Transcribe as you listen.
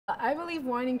I believe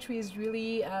Winding Tree is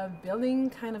really building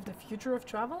kind of the future of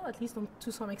travel, at least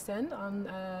to some extent, on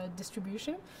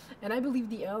distribution. And I believe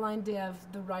the airline, they have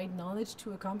the right knowledge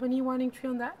to accompany Winding Tree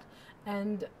on that.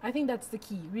 And I think that's the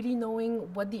key, really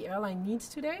knowing what the airline needs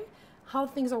today, how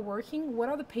things are working, what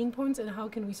are the pain points, and how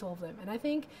can we solve them. And I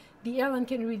think the airline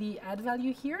can really add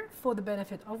value here for the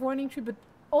benefit of Winding Tree, but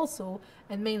also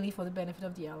and mainly for the benefit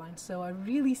of the airline. So I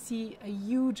really see a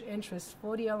huge interest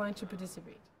for the airline to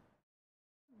participate.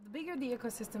 The bigger the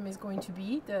ecosystem is going to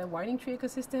be, the Winding Tree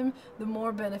ecosystem, the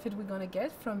more benefit we're going to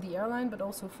get from the airline, but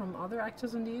also from other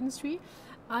actors in the industry.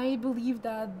 I believe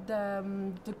that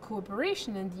the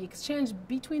cooperation and the exchange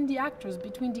between the actors,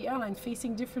 between the airline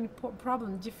facing different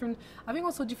problems, having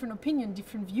also different opinion,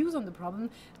 different views on the problem,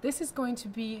 this is going to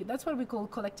be, that's what we call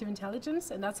collective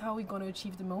intelligence, and that's how we're going to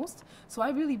achieve the most. So I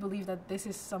really believe that this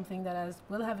is something that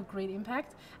will have a great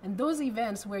impact. And those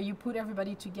events where you put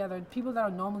everybody together, people that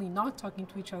are normally not talking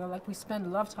to each other, like we spend a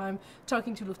lot of time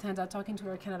talking to Lufthansa, talking to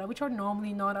Air Canada, which are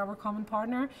normally not our common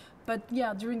partner. But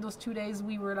yeah, during those 2 days,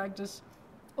 we were like just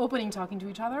talking to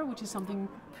each other, which is something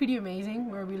pretty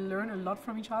amazing, where we learn a lot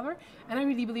from each other. And I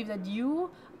really believe that you,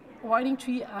 Winding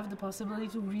Tree, have the possibility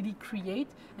to really create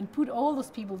and put all those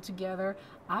people together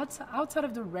outside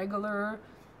of the regular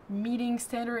meetings,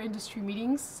 standard industry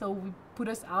meetings. So we put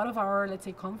us out of our, let's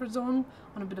say, comfort zone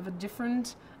on a bit of a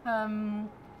different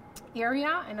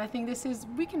area. And I think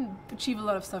we can achieve a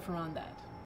lot of stuff around that.